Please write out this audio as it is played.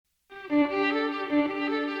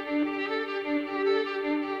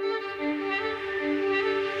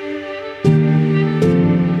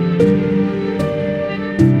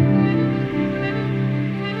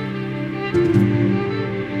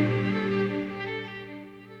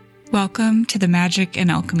Welcome to the Magick and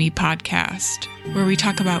Alchemy podcast, where we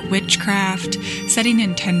talk about witchcraft, setting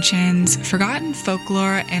intentions, forgotten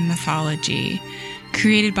folklore, and mythology.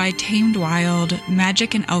 Created by Tamed Wild,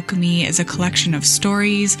 Magick and Alchemy is a collection of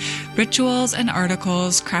stories, rituals, and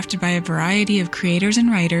articles crafted by a variety of creators and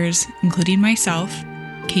writers, including myself,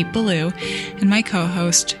 Kate Ballou, and my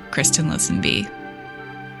co-host, Kristen Lisenby.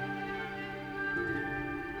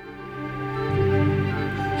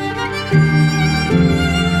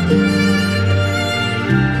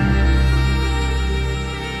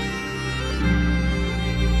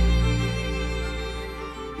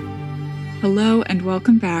 Hello and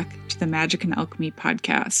welcome back to the Magick and Alchemy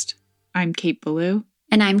podcast. I'm Kate Ballou.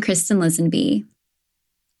 And I'm Kristen Lisenby.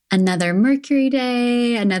 Another Mercury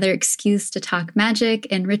day, another excuse to talk magic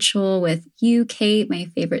and ritual with you, Kate, my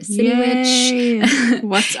favorite city witch.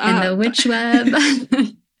 What's up? In the witch web.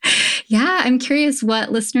 Yeah, I'm curious,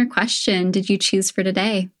 what listener question did you choose for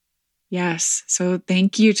today? Yes, so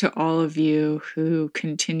thank you to all of you who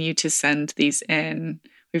continue to send these in.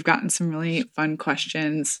 We've gotten some really fun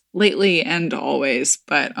questions lately and always,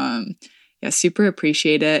 but super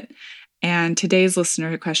appreciate it. And today's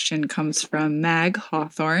listener question comes from Mag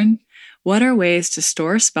Hawthorne. What are ways to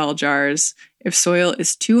store spell jars? If soil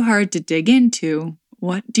is too hard to dig into,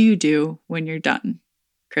 what do you do when you're done?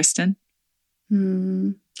 Kristen?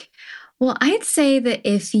 Well, I'd say that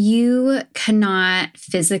if you cannot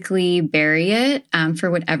physically bury it for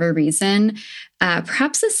whatever reason,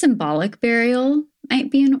 perhaps a symbolic burial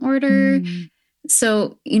might be in order.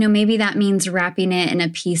 So, maybe that means wrapping it in a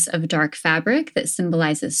piece of dark fabric that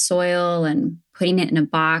symbolizes soil and putting it in a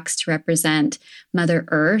box to represent Mother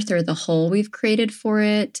Earth or the hole we've created for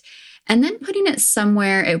it. And then putting it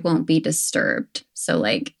somewhere it won't be disturbed. So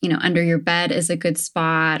under your bed is a good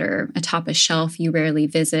spot, or atop a shelf you rarely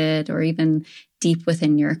visit, or even deep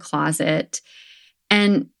within your closet.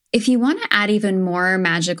 And if you want to add even more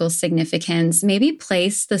magical significance, maybe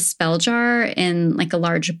place the spell jar in a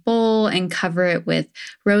large bowl and cover it with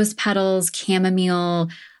rose petals, chamomile,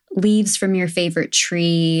 leaves from your favorite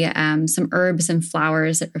tree, some herbs and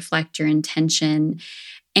flowers that reflect your intention.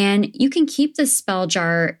 And you can keep the spell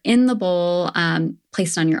jar in the bowl,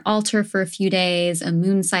 placed on your altar for a few days, a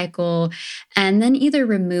moon cycle, and then either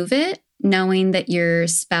remove it, knowing that your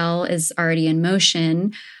spell is already in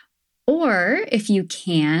motion. Or if you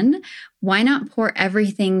can, why not pour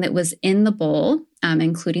everything that was in the bowl,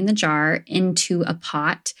 including the jar, into a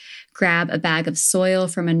pot, grab a bag of soil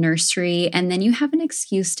from a nursery, and then you have an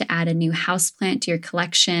excuse to add a new houseplant to your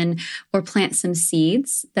collection or plant some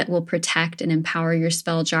seeds that will protect and empower your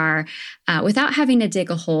spell jar without having to dig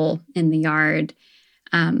a hole in the yard.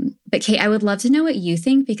 But Kate, I would love to know what you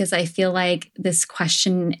think, because I feel like this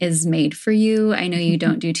question is made for you. I know you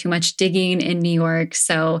don't do too much digging in New York.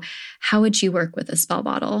 So how would you work with a spell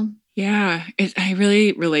bottle? Yeah, I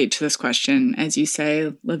really relate to this question, as you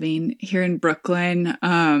say, living here in Brooklyn.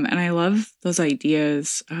 And I love those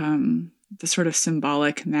ideas, the sort of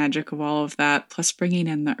symbolic magic of all of that, plus bringing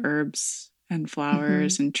in the herbs and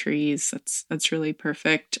flowers and trees. That's really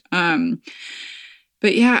perfect.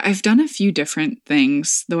 But yeah, I've done a few different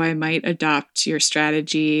things, though I might adopt your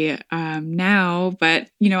strategy now. But,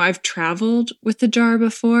 I've traveled with the jar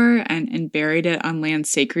before and buried it on land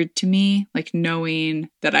sacred to me, knowing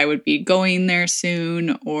that I would be going there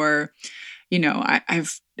soon. Or,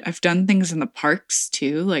 I've done things in the parks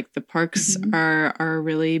too. The parks are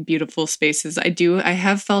really beautiful spaces. I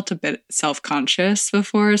have felt a bit self-conscious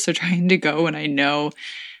before, so trying to go when I know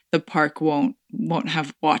the park won't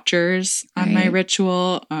have watchers on my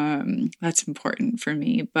ritual. That's important for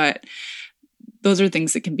me, but those are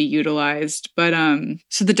things that can be utilized. But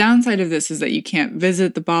so the downside of this is that you can't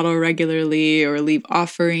visit the bottle regularly or leave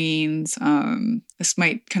offerings. This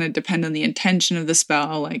might kind of depend on the intention of the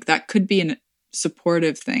spell. That could be a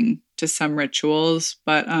supportive thing to some rituals.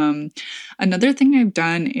 But another thing I've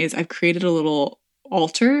done is I've created a little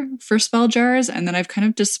altar for spell jars, and then I've kind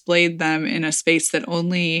of displayed them in a space that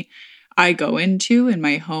only I go into in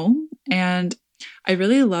my home. And I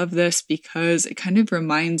really love this because it kind of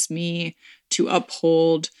reminds me to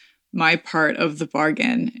uphold my part of the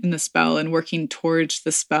bargain in the spell and working towards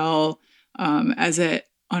the spell as it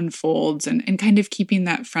unfolds, and kind of keeping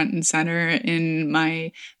that front and center in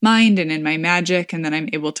my mind and in my magic. And then I'm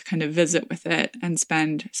able to kind of visit with it and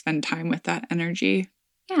spend time with that energy.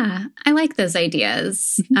 Yeah, I like those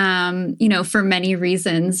ideas, for many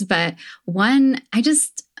reasons. But one, I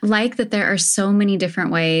just like that there are so many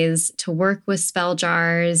different ways to work with spell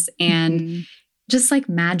jars and just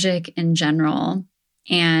magic in general.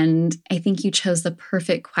 And I think you chose the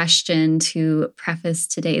perfect question to preface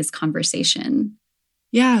today's conversation.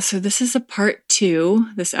 Yeah, so this is a part 2,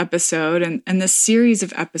 this episode, and this series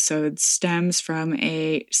of episodes stems from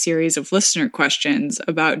a series of listener questions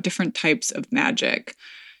about different types of magic.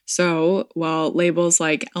 So, while labels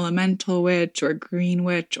like elemental witch or green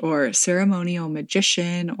witch or ceremonial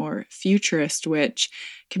magician or futurist witch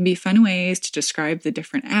can be fun ways to describe the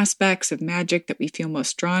different aspects of magic that we feel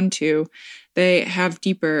most drawn to, they have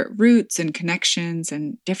deeper roots and connections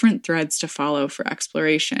and different threads to follow for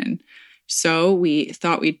exploration. So we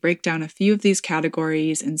thought we'd break down a few of these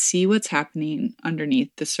categories and see what's happening underneath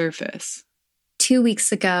the surface. 2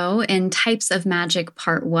 weeks ago, in Types of Magic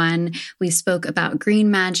Part 1, we spoke about green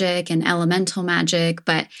magic and elemental magic,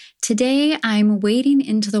 but today I'm wading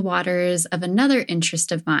into the waters of another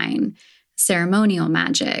interest of mine, ceremonial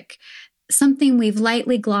magic, something we've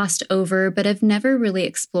lightly glossed over but have never really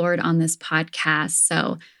explored on this podcast,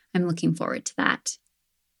 so I'm looking forward to that.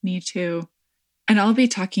 Me too. And I'll be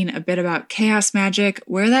talking a bit about chaos magic,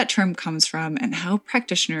 where that term comes from, and how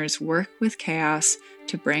practitioners work with chaos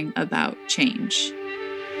to bring about change.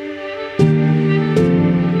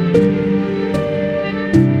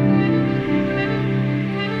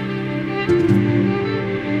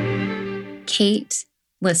 Kate,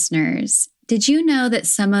 listeners, did you know that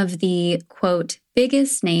some of the, quote,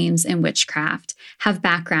 biggest names in witchcraft have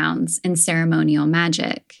backgrounds in ceremonial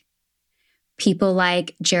magic? People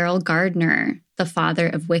like Gerald Gardner, the father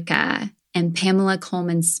of Wicca, and Pamela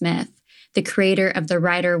Coleman Smith, the creator of the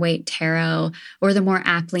Rider-Waite Tarot, or the more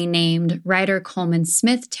aptly named Rider-Coleman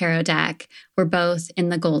Smith Tarot deck, were both in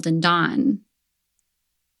the Golden Dawn.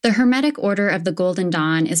 The Hermetic Order of the Golden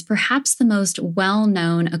Dawn is perhaps the most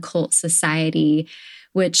well-known occult society,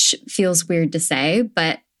 which feels weird to say,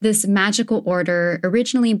 but this magical order,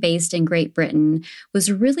 originally based in Great Britain,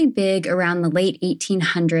 was really big around the late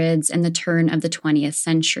 1800s and the turn of the 20th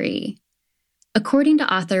century. According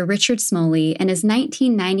to author Richard Smalley in his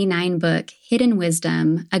 1999 book, Hidden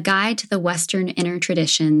Wisdom, A Guide to the Western Inner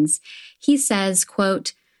Traditions, he says,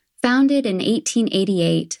 quote, "Founded in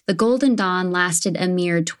 1888, the Golden Dawn lasted a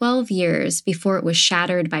mere 12 years before it was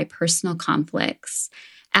shattered by personal conflicts.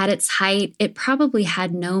 At its height, it probably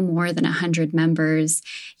had no more than 100 members,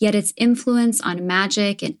 yet its influence on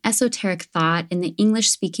magic and esoteric thought in the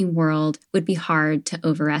English-speaking world would be hard to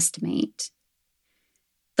overestimate."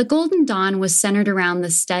 The Golden Dawn was centered around the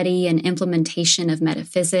study and implementation of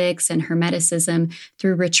metaphysics and Hermeticism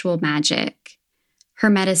through ritual magic.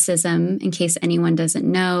 Hermeticism, in case anyone doesn't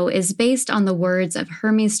know, is based on the words of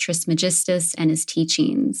Hermes Trismegistus and his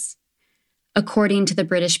teachings. According to the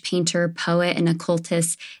British painter, poet, and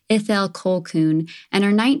occultist Ithell Colquhoun and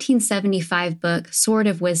her 1975 book, Sword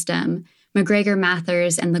of Wisdom, MacGregor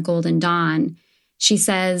Mathers and the Golden Dawn, she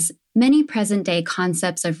says, "Many present-day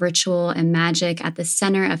concepts of ritual and magic at the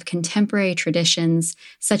center of contemporary traditions,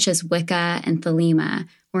 such as Wicca and Thelema,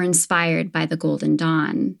 were inspired by the Golden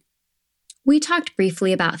Dawn." We talked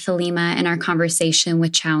briefly about Thelema in our conversation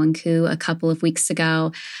with Chow and Koo a couple of weeks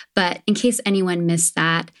ago, but in case anyone missed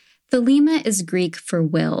that, Thelema is Greek for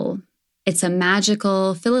will. It's a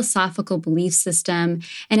magical, philosophical belief system,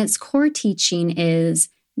 and its core teaching is,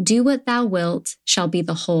 "Do what thou wilt shall be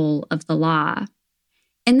the whole of the law."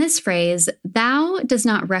 In this phrase, thou does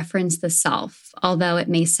not reference the self, although it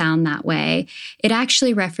may sound that way. It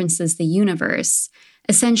actually references the universe,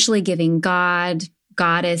 essentially giving God,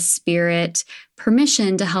 goddess, spirit,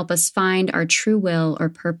 permission to help us find our true will or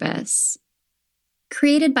purpose.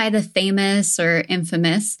 Created by the famous or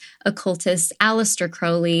infamous occultist Aleister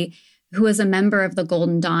Crowley, who was a member of the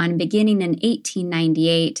Golden Dawn beginning in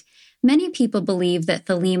 1898, many people believe that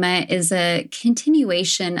Thelema is a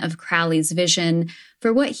continuation of Crowley's vision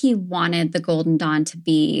for what he wanted the Golden Dawn to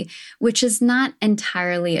be, which is not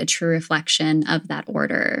entirely a true reflection of that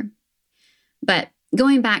order. But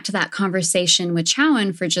going back to that conversation with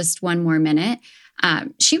Chowan for just one more minute,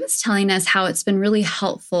 she was telling us how it's been really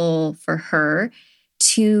helpful for her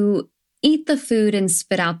to eat the food and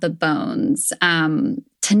spit out the bones,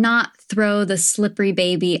 to not throw the slippery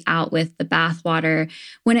baby out with the bathwater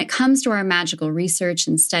when it comes to our magical research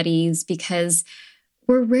and studies, because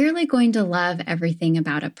we're rarely going to love everything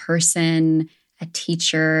about a person, a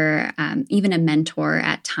teacher, even a mentor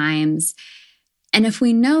at times. And if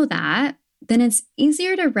we know that, then it's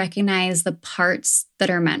easier to recognize the parts that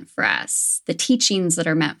are meant for us, the teachings that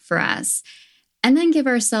are meant for us, and then give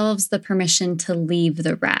ourselves the permission to leave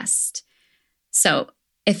the rest. So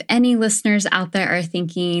if any listeners out there are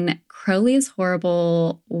thinking, Crowley is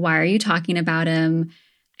horrible, why are you talking about him?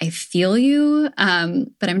 I feel you,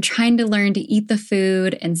 but I'm trying to learn to eat the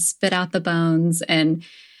food and spit out the bones. And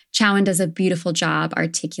Chowan does a beautiful job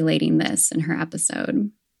articulating this in her episode.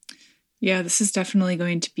 Yeah, this is definitely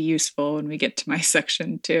going to be useful when we get to my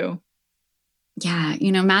section too. Yeah,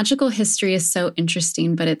 magical history is so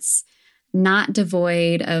interesting, but it's not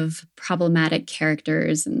devoid of problematic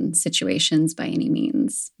characters and situations by any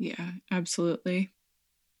means. Yeah, absolutely.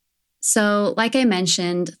 So, like I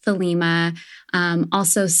mentioned, Thelema,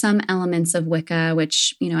 also some elements of Wicca,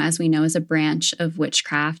 which, as we know, is a branch of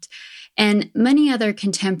witchcraft, and many other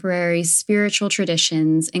contemporary spiritual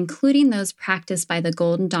traditions, including those practiced by the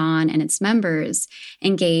Golden Dawn and its members,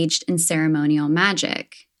 engaged in ceremonial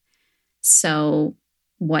magic. So,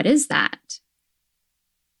 what is that?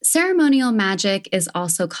 Ceremonial magic is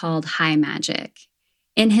also called high magic.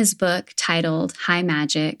 In his book titled High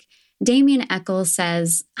Magick, Damien Eccles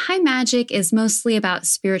says, high magic is mostly about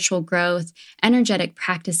spiritual growth, energetic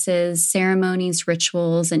practices, ceremonies,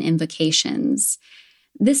 rituals, and invocations.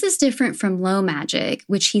 This is different from low magic,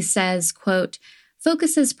 which he says, quote,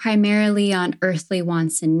 focuses primarily on earthly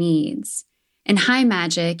wants and needs. In high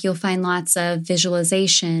magic, you'll find lots of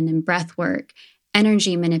visualization and breath work,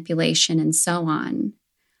 energy manipulation, and so on.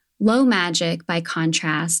 Low magic, by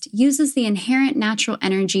contrast, uses the inherent natural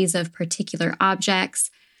energies of particular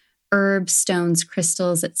objects, herbs, stones,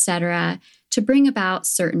 crystals, etc., to bring about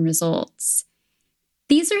certain results.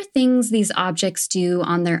 These are things these objects do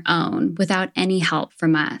on their own without any help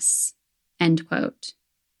from us. End quote.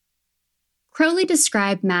 Crowley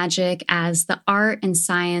described magic as the art and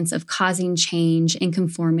science of causing change in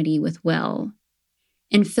conformity with will.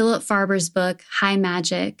 In Philip Farber's book, High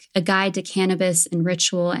Magick, A Guide to Cannabis and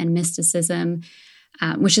Ritual and Mysticism,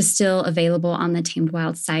 which is still available on the Tamed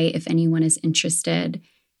Wild site if anyone is interested,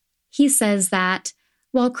 he says that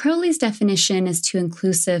while Crowley's definition is too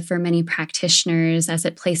inclusive for many practitioners, as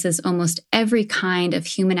it places almost every kind of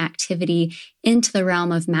human activity into the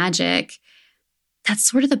realm of magic, that's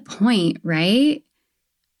sort of the point, right?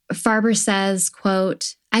 Farber says,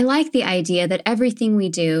 quote, I like the idea that everything we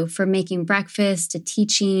do, from making breakfast to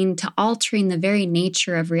teaching to altering the very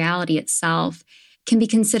nature of reality itself, can be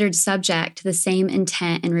considered subject to the same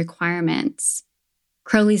intent and requirements.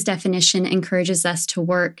 Crowley's definition encourages us to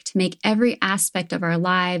work to make every aspect of our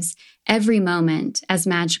lives, every moment, as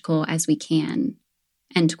magical as we can.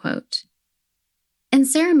 End quote. In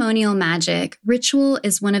ceremonial magic, ritual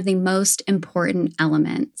is one of the most important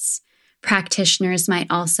elements. Practitioners might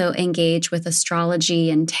also engage with astrology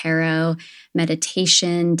and tarot,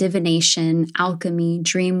 meditation, divination, alchemy,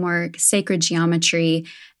 dream work, sacred geometry,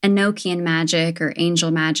 Enochian magic or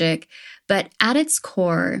angel magic, but at its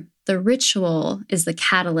core, the ritual is the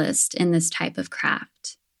catalyst in this type of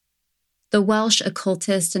craft. The Welsh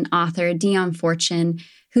occultist and author Dion Fortune,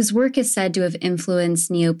 whose work is said to have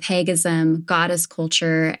influenced neo-paganism, goddess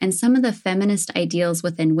culture, and some of the feminist ideals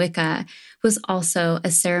within Wicca, was also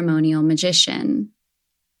a ceremonial magician.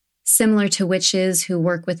 Similar to witches who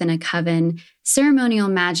work within a coven, ceremonial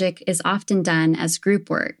magic is often done as group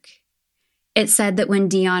work. It's said that when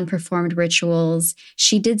Dion performed rituals,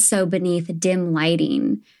 she did so beneath dim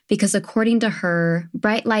lighting, because according to her,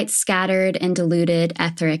 bright lights scattered and diluted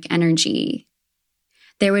etheric energy.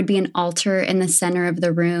 There would be an altar in the center of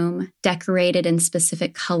the room, decorated in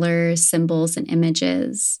specific colors, symbols, and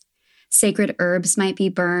images. Sacred herbs might be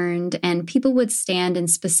burned, and people would stand in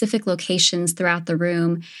specific locations throughout the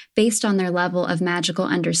room based on their level of magical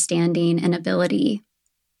understanding and ability.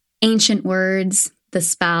 Ancient words, the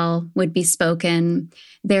spell, would be spoken.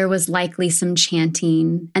 There was likely some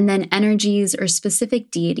chanting, and then energies or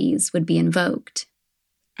specific deities would be invoked.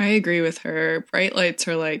 I agree with her. Bright lights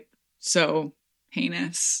are so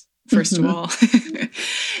heinous, first of all.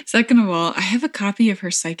 Second of all, I have a copy of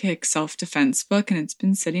her psychic self-defense book, and it's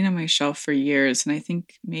been sitting on my shelf for years, and I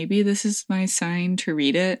think maybe this is my sign to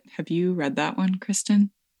read it. Have you read that one,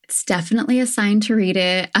 Kristen? It's definitely a sign to read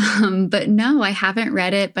it. But no, I haven't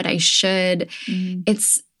read it, but I should.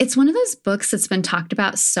 It's one of those books that's been talked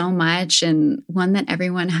about so much, and one that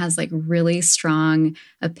everyone has really strong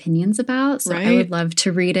opinions about. So right? I would love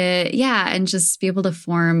to read it. Yeah, and just be able to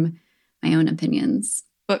form my own opinions.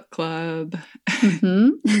 Book club.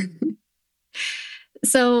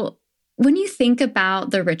 So when you think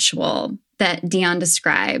about the ritual that Dion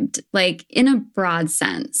described, in a broad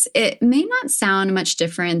sense, it may not sound much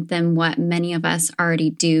different than what many of us already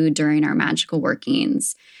do during our magical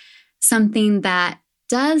workings. Something that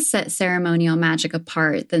does set ceremonial magic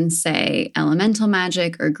apart than, say, elemental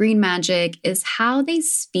magic or green magic is how they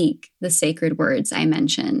speak the sacred words I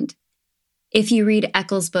mentioned. If you read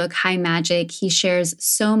Eccles' book, High Magick, he shares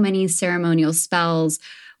so many ceremonial spells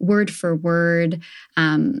word for word.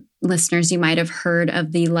 Listeners, you might have heard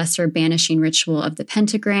of the lesser banishing ritual of the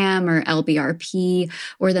pentagram or LBRP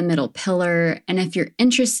or the middle pillar. And if you're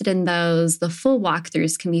interested in those, the full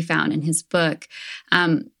walkthroughs can be found in his book.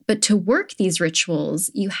 But to work these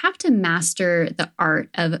rituals, you have to master the art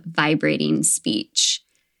of vibrating speech.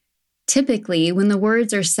 Typically, when the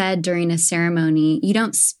words are said during a ceremony, you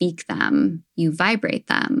don't speak them, you vibrate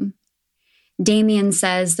them. Damien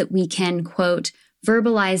says that we can, quote,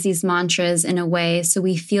 verbalize these mantras in a way so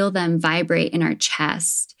we feel them vibrate in our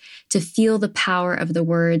chest, to feel the power of the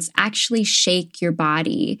words actually shake your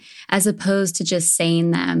body, as opposed to just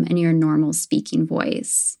saying them in your normal speaking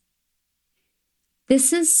voice.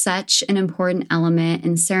 This is such an important element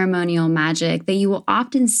in ceremonial magic that you will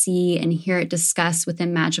often see and hear it discussed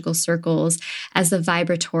within magical circles as the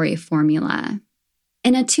vibratory formula.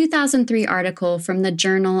 In a 2003 article from the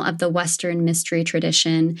Journal of the Western Mystery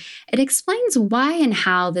Tradition, it explains why and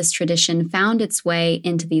how this tradition found its way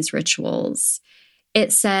into these rituals.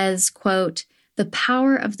 It says, quote, "The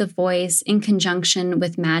power of the voice in conjunction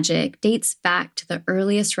with magic dates back to the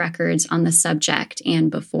earliest records on the subject and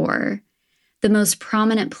before. The most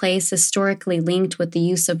prominent place historically linked with the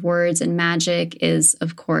use of words in magic is,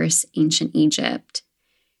 of course, ancient Egypt.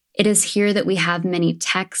 It is here that we have many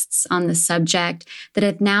texts on the subject that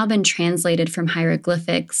have now been translated from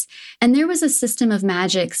hieroglyphics, and there was a system of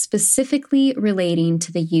magic specifically relating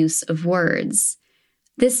to the use of words.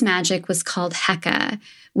 This magic was called Heka,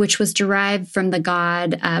 which was derived from the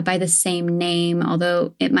god by the same name,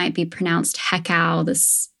 although it might be pronounced Hekau. The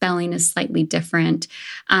spelling is slightly different.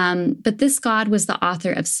 But this god was the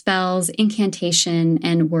author of spells, incantation,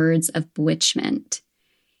 and words of bewitchment.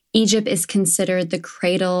 Egypt is considered the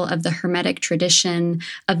cradle of the Hermetic tradition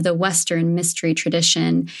of the Western mystery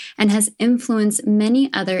tradition and has influenced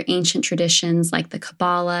many other ancient traditions like the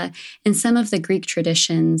Kabbalah and some of the Greek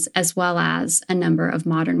traditions, as well as a number of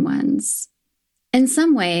modern ones. In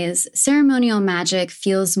some ways, ceremonial magic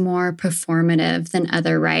feels more performative than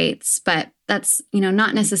other rites, but that's,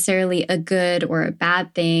 not necessarily a good or a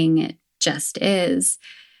bad thing. It just is.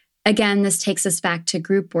 Again, this takes us back to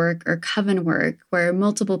group work or coven work, where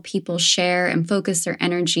multiple people share and focus their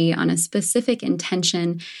energy on a specific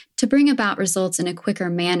intention to bring about results in a quicker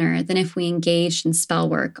manner than if we engaged in spell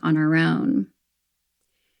work on our own.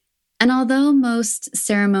 And although most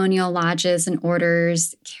ceremonial lodges and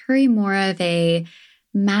orders carry more of a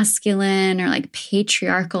masculine or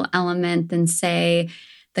patriarchal element than, say,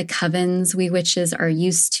 the covens we witches are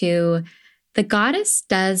used to, the goddess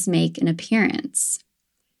does make an appearance.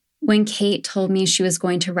 When Kate told me she was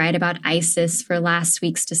going to write about Isis for last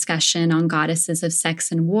week's discussion on goddesses of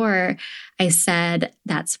sex and war, I said,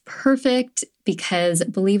 that's perfect because,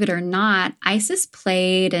 believe it or not, Isis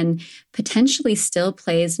played and potentially still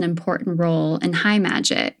plays an important role in high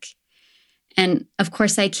magic. And of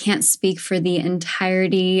course, I can't speak for the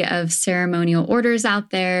entirety of ceremonial orders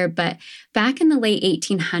out there, but back in the late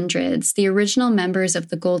 1800s, the original members of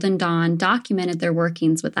the Golden Dawn documented their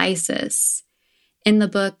workings with Isis. In the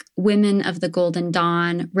book Women of the Golden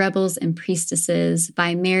Dawn, Rebels and Priestesses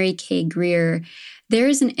by Mary K. Greer, there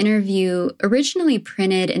is an interview originally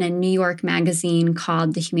printed in a New York magazine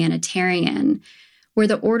called The Humanitarian, where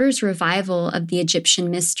the order's revival of the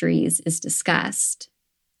Egyptian mysteries is discussed.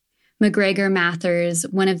 MacGregor Mathers,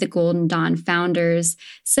 one of the Golden Dawn founders,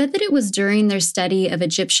 said that it was during their study of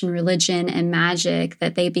Egyptian religion and magic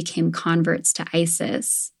that they became converts to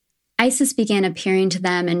Isis. Isis began appearing to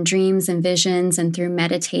them in dreams and visions and through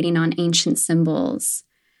meditating on ancient symbols.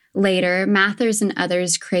 Later, Mathers and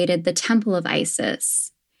others created the Temple of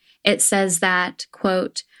Isis. It says that,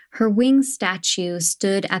 quote, her winged statue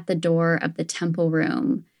stood at the door of the temple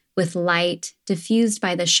room, with light diffused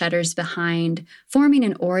by the shutters behind, forming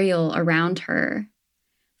an aureole around her.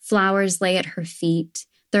 Flowers lay at her feet,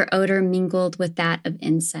 their odor mingled with that of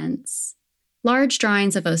incense. Large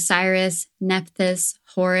drawings of Osiris, Nephthys,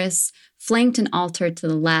 Horus flanked an altar to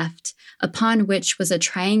the left, upon which was a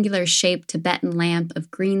triangular-shaped Tibetan lamp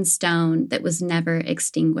of green stone that was never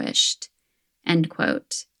extinguished. End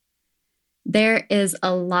quote. There is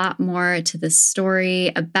a lot more to this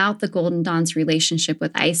story about the Golden Dawn's relationship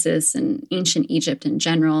with Isis and ancient Egypt in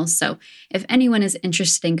general, so if anyone is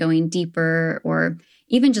interested in going deeper or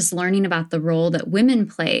even just learning about the role that women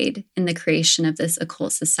played in the creation of this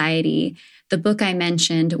occult society, the book I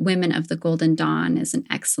mentioned, Women of the Golden Dawn, is an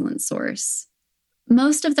excellent source.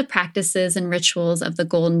 Most of the practices and rituals of the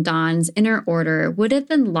Golden Dawn's inner order would have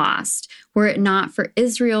been lost were it not for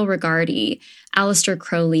Israel Regardie, Aleister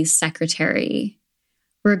Crowley's secretary.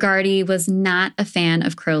 Rigardi was not a fan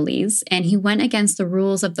of Crowley's, and he went against the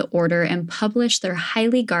rules of the order and published their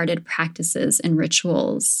highly guarded practices and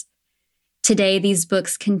rituals. Today, these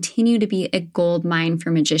books continue to be a gold mine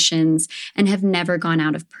for magicians and have never gone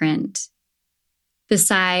out of print.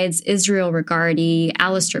 Besides Israel Rigardi,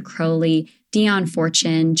 Aleister Crowley, Dion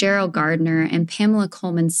Fortune, Gerald Gardner, and Pamela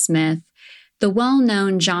Coleman Smith, the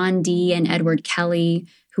well-known John Dee and Edward Kelly,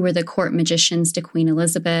 who were the court magicians to Queen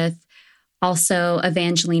Elizabeth, also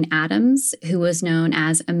Evangeline Adams, who was known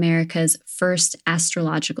as America's first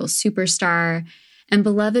astrological superstar, and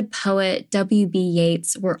beloved poet W.B.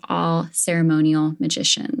 Yeats were all ceremonial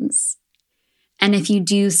magicians. And if you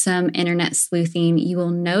do some internet sleuthing, you will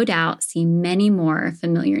no doubt see many more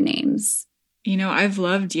familiar names. You know, I've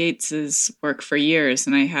loved Yeats's work for years,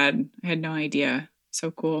 and I had no idea. So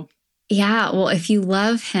cool. Yeah, well, if you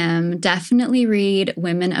love him, definitely read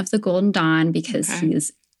Women of the Golden Dawn because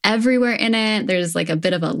he's everywhere in it. There's like a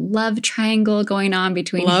bit of a love triangle going on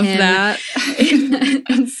between him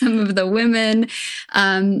and some of the women.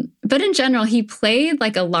 But in general, he played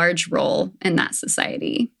like a large role in that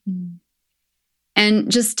society. Mm.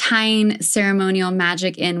 And just tying ceremonial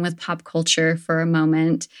magic in with pop culture for a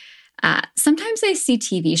moment, sometimes I see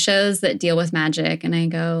TV shows that deal with magic and I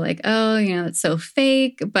go like, oh, you know, it's so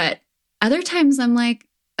fake. But other times I'm like,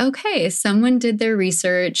 okay, someone did their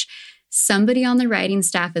research. Somebody on the writing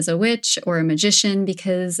staff is a witch or a magician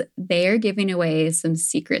because they are giving away some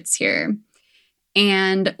secrets here.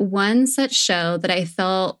 And one such show that I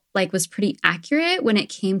felt like was pretty accurate when it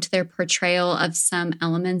came to their portrayal of some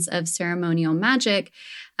elements of ceremonial magic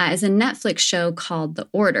is a Netflix show called The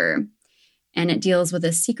Order. And it deals with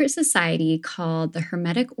a secret society called the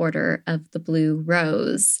Hermetic Order of the Blue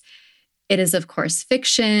Rose. It is, of course,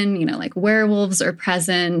 fiction, you know, like werewolves are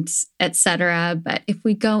present, etc. But if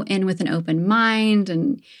we go in with an open mind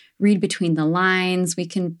and read between the lines, we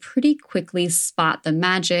can pretty quickly spot the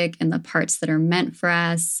magic and the parts that are meant for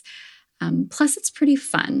us. Plus, it's pretty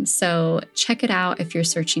fun. So check it out if you're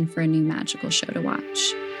searching for a new magical show to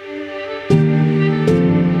watch.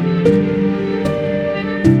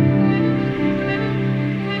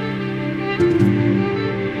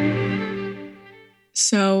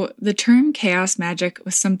 So the term chaos magic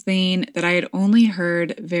was something that I had only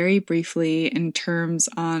heard very briefly in terms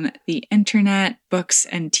on the internet, books,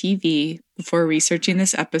 and TV before researching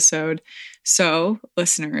this episode. So,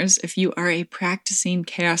 listeners, if you are a practicing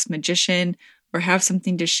chaos magician or have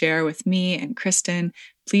something to share with me and Kristen,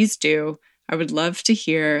 please do. I would love to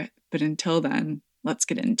hear, but until then, let's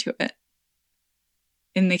get into it.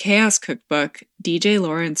 In the Chaos Cookbook, DJ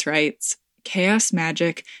Lawrence writes, chaos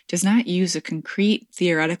magic does not use a concrete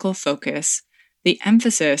theoretical focus. The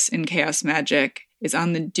emphasis in chaos magic is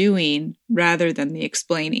on the doing rather than the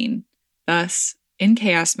explaining. Thus, in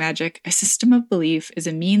chaos magic, a system of belief is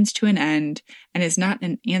a means to an end and is not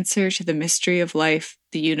an answer to the mystery of life,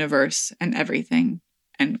 the universe, and everything.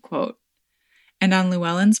 End quote. And on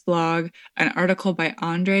Llewellyn's blog, an article by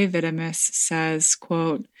Andre Vitamus says,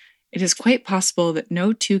 quote, "It is quite possible that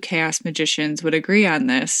no two chaos magicians would agree on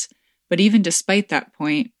this, but even despite that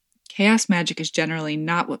point, chaos magic is generally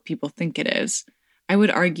not what people think it is. I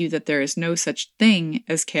would argue that there is no such thing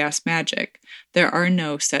as chaos magic. There are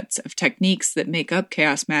no sets of techniques that make up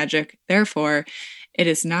chaos magic. Therefore, it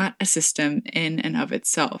is not a system in and of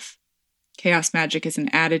itself. Chaos magic is an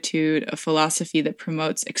attitude, a philosophy that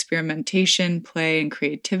promotes experimentation, play, and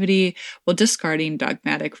creativity while discarding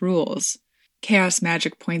dogmatic rules. Chaos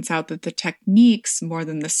magic points out that the techniques, more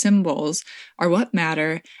than the symbols, are what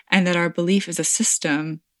matter, and that our belief is a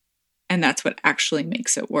system, and that's what actually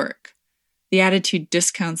makes it work. The attitude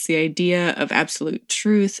discounts the idea of absolute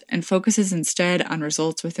truth and focuses instead on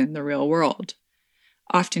results within the real world.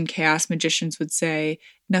 Often chaos magicians would say,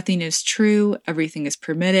 nothing is true, everything is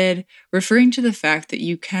permitted, referring to the fact that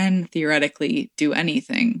you can theoretically do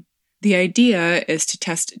anything. The idea is to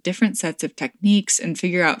test different sets of techniques and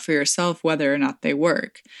figure out for yourself whether or not they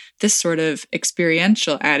work. This sort of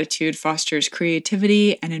experiential attitude fosters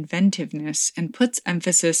creativity and inventiveness and puts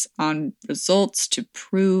emphasis on results to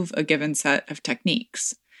prove a given set of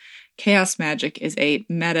techniques. Chaos magic is a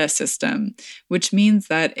meta system, which means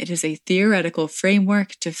that it is a theoretical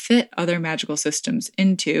framework to fit other magical systems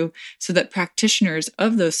into so that practitioners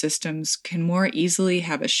of those systems can more easily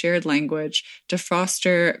have a shared language to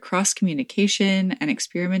foster cross-communication and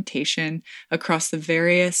experimentation across the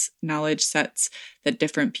various knowledge sets that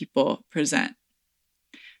different people present."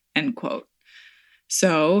 End quote.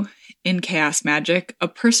 So, in chaos magic, a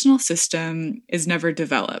personal system is never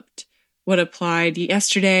developed. What applied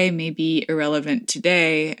yesterday may be irrelevant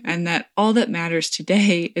today, and that all that matters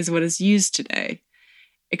today is what is used today.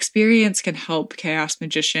 Experience can help chaos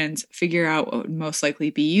magicians figure out what would most likely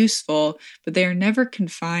be useful, but they are never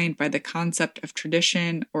confined by the concept of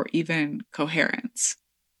tradition or even coherence.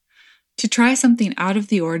 To try something out of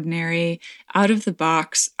the ordinary, out of the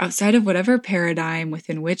box, outside of whatever paradigm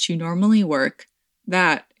within which you normally work,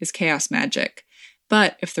 that is chaos magic.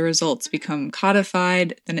 But if the results become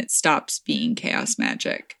codified, then it stops being chaos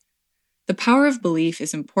magic. The power of belief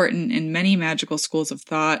is important in many magical schools of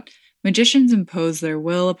thought. Magicians impose their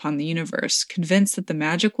will upon the universe, convinced that the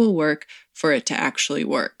magic will work for it to actually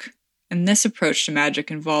work. And this approach to magic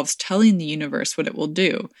involves telling the universe what it will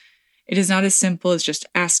do. It is not as simple as just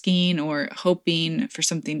asking or hoping for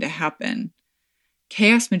something to happen.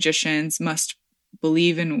 Chaos magicians must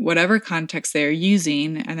believe in whatever context they are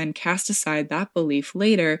using and then cast aside that belief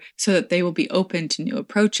later so that they will be open to new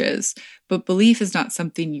approaches. But belief is not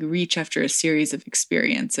something you reach after a series of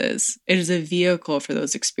experiences. It is a vehicle for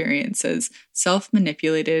those experiences,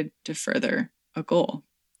 self-manipulated to further a goal.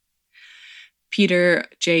 Peter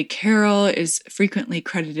J. Carroll is frequently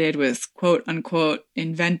credited with quote-unquote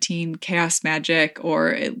inventing chaos magic, or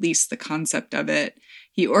at least the concept of it.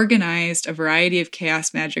 He organized a variety of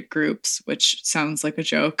chaos magic groups, which sounds like a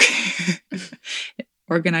joke,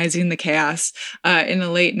 organizing the chaos, in the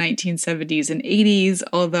late 1970s and 80s,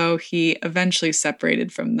 although he eventually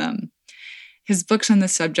separated from them. His books on the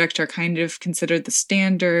subject are kind of considered the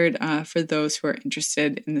standard for those who are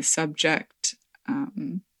interested in the subject.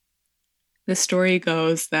 The story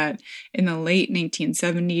goes that in the late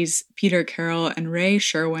 1970s, Peter Carroll and Ray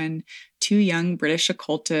Sherwin, two young British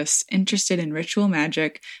occultists interested in ritual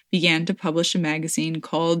magic, began to publish a magazine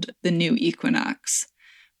called The New Equinox.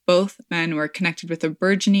 Both men were connected with a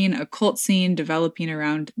burgeoning occult scene developing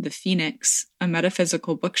around the Phoenix, a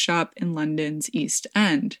metaphysical bookshop in London's East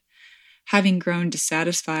End. Having grown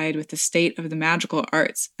dissatisfied with the state of the magical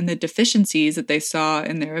arts and the deficiencies that they saw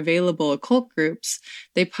in their available occult groups,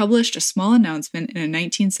 they published a small announcement in a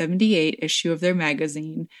 1978 issue of their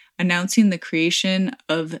magazine announcing the creation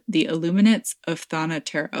of the Illuminates of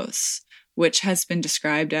Thanateros, which has been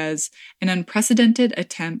described as an unprecedented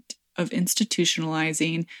attempt of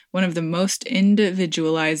institutionalizing one of the most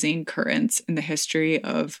individualizing currents in the history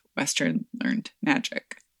of Western learned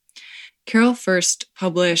magic. Carroll first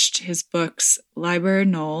published his books Liber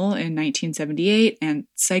Null in 1978 and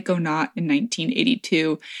Psychonaut in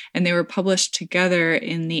 1982, and they were published together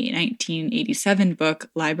in the 1987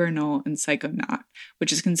 book Liber Null and Psychonaut,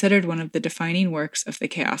 which is considered one of the defining works of the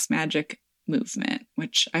chaos magic movement,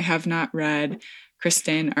 which I have not read.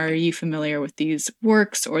 Kristen, are you familiar with these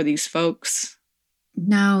works or these folks?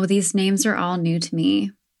 No, these names are all new to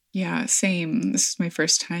me. Yeah, same. This is my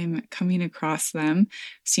first time coming across them.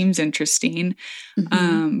 Seems interesting.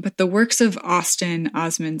 But the works of Austin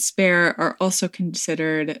Osman Spare are also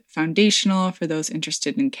considered foundational for those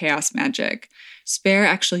interested in chaos magic. Spare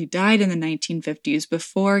actually died in the 1950s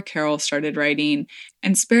before Carroll started writing,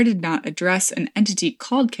 and Spare did not address an entity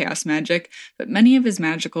called chaos magic, but many of his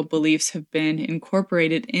magical beliefs have been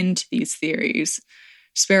incorporated into these theories.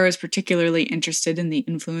 Spare was particularly interested in the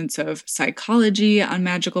influence of psychology on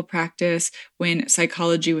magical practice when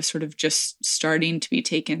psychology was sort of just starting to be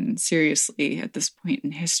taken seriously at this point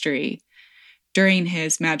in history. During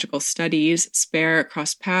his magical studies, Spare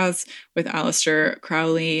crossed paths with Aleister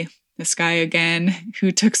Crowley, this guy again,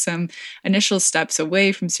 who took some initial steps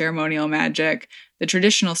away from ceremonial magic, the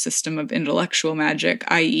traditional system of intellectual magic,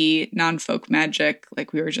 i.e. non-folk magic,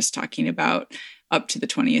 like we were just talking about, up to the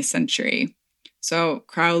 20th century. So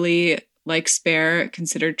Crowley, like Spare,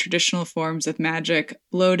 considered traditional forms of magic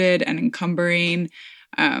bloated and encumbering.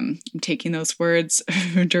 I'm taking those words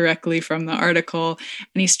directly from the article,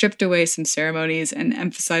 and he stripped away some ceremonies and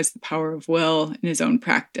emphasized the power of will in his own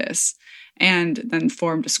practice, and then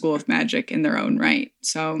formed a school of magic in their own right.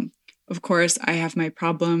 So, of course, I have my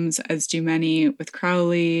problems, as do many, with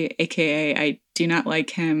Crowley, aka I do not like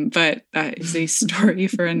him, but that is a story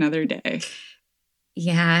for another day.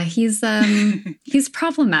 Yeah, he's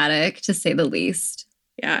problematic, to say the least.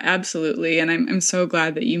 Yeah, absolutely. And I'm so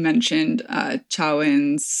glad that you mentioned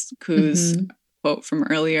Chawin's Ku's quote from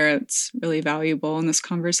earlier. It's really valuable in this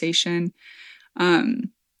conversation.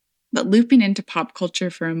 But looping into pop culture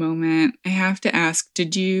for a moment, I have to ask,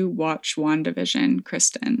 did you watch WandaVision,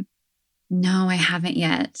 Kristen? No, I haven't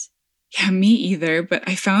yet. Yeah, me either, but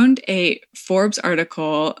I found a Forbes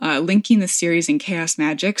article linking the series in chaos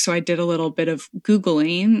magic, so I did a little bit of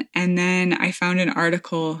Googling, and then I found an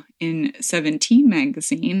article in 17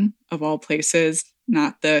 magazine, of all places,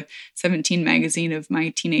 not the 17 magazine of my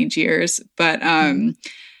teenage years, but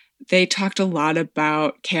they talked a lot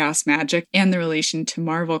about chaos magic and the relation to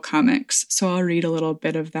Marvel Comics, so I'll read a little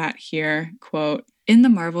bit of that here. Quote, In the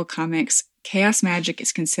Marvel comics, chaos magic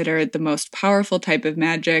is considered the most powerful type of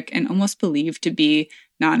magic and almost believed to be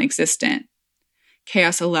non-existent.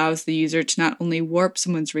 Chaos allows the user to not only warp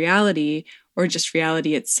someone's reality or just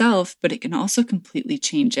reality itself, but it can also completely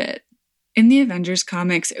change it. In the Avengers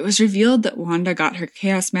comics, it was revealed that Wanda got her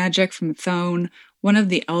chaos magic from Thone, one of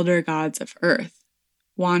the elder gods of Earth.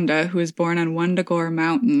 Wanda, who was born on Wundagore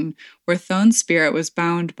Mountain, where Thone's spirit was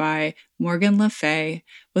bound by Morgan Le Fay,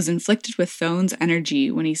 was inflicted with Thone's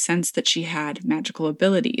energy when he sensed that she had magical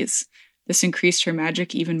abilities. This increased her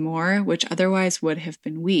magic even more, which otherwise would have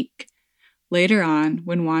been weak. Later on,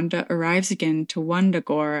 when Wanda arrives again to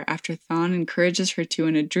Wundagore after Thawne encourages her to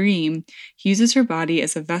in a dream, he uses her body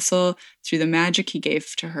as a vessel through the magic he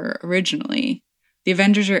gave to her originally. The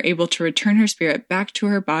Avengers are able to return her spirit back to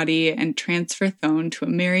her body and transfer Thawne to a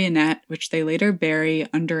marionette, which they later bury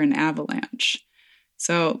under an avalanche.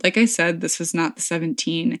 So, like I said, this was not the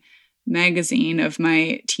 17 magazine of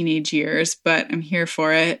my teenage years, but I'm here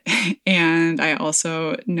for it, and I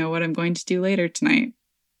also know what I'm going to do later tonight.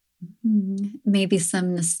 Maybe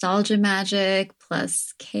some nostalgia magic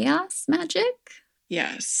plus chaos magic?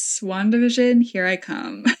 Yes, WandaVision, here I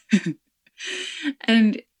come.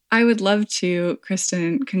 And I would love to,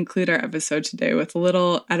 Kristen, conclude our episode today with a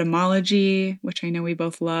little etymology, which I know we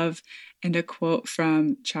both love, and a quote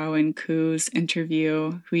from Chao Ku's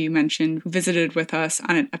interview, who you mentioned, who visited with us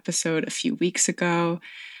on an episode a few weeks ago.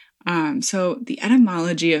 So the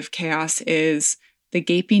etymology of chaos is the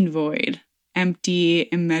gaping void, empty,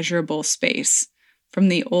 immeasurable space. From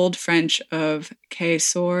the Old French of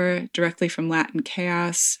chaosor, directly from Latin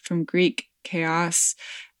chaos, from Greek chaos,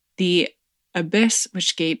 the abyss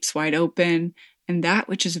which gapes wide open, and that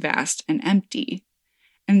which is vast and empty.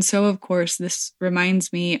 And so, of course, this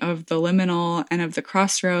reminds me of the liminal and of the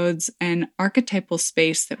crossroads and archetypal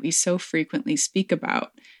space that we so frequently speak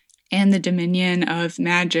about, and the dominion of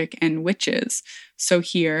magic and witches. So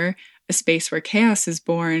here, a space where chaos is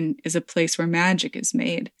born is a place where magic is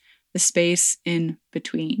made, the space in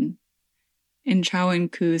between. In Chao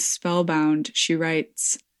Ku's Spellbound, she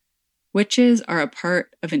writes, "Witches are a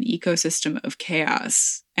part of an ecosystem of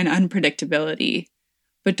chaos and unpredictability,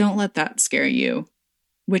 but don't let that scare you.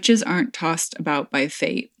 Witches aren't tossed about by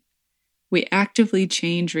fate. We actively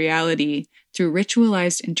change reality through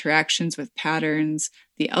ritualized interactions with patterns,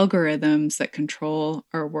 the algorithms that control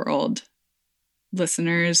our world."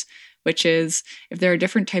 Listeners, witches, if there are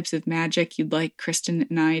different types of magic you'd like Kristen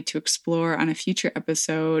and I to explore on a future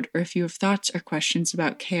episode, or if you have thoughts or questions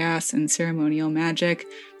about chaos and ceremonial magic,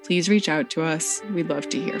 please reach out to us. We'd love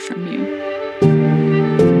to hear from you.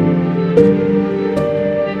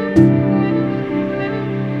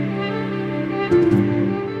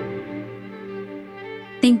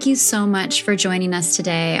 Thank you so much for joining us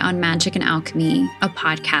today on Magic and Alchemy, a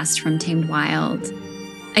podcast from Tamed Wild.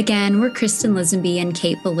 Again, we're Kristen Lisenby and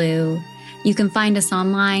Kate Ballou. You can find us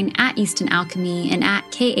online at Easton Alchemy and at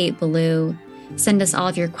K8Ballou. Send us all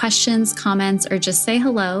of your questions, comments, or just say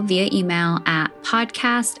hello via email at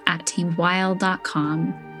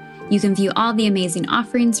podcast@tamedwild.com. You can view all the amazing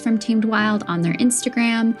offerings from Tamed Wild on their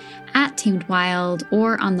Instagram at Tamed Wild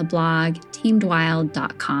or on the blog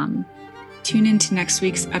tamedwild.com. Tune into next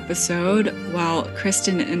week's episode while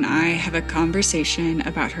Kristen and I have a conversation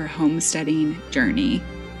about her homesteading journey.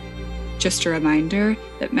 Just a reminder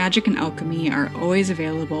that magic and alchemy are always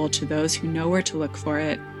available to those who know where to look for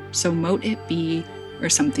it, so mote it be or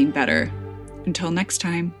something better. Until next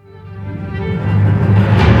time.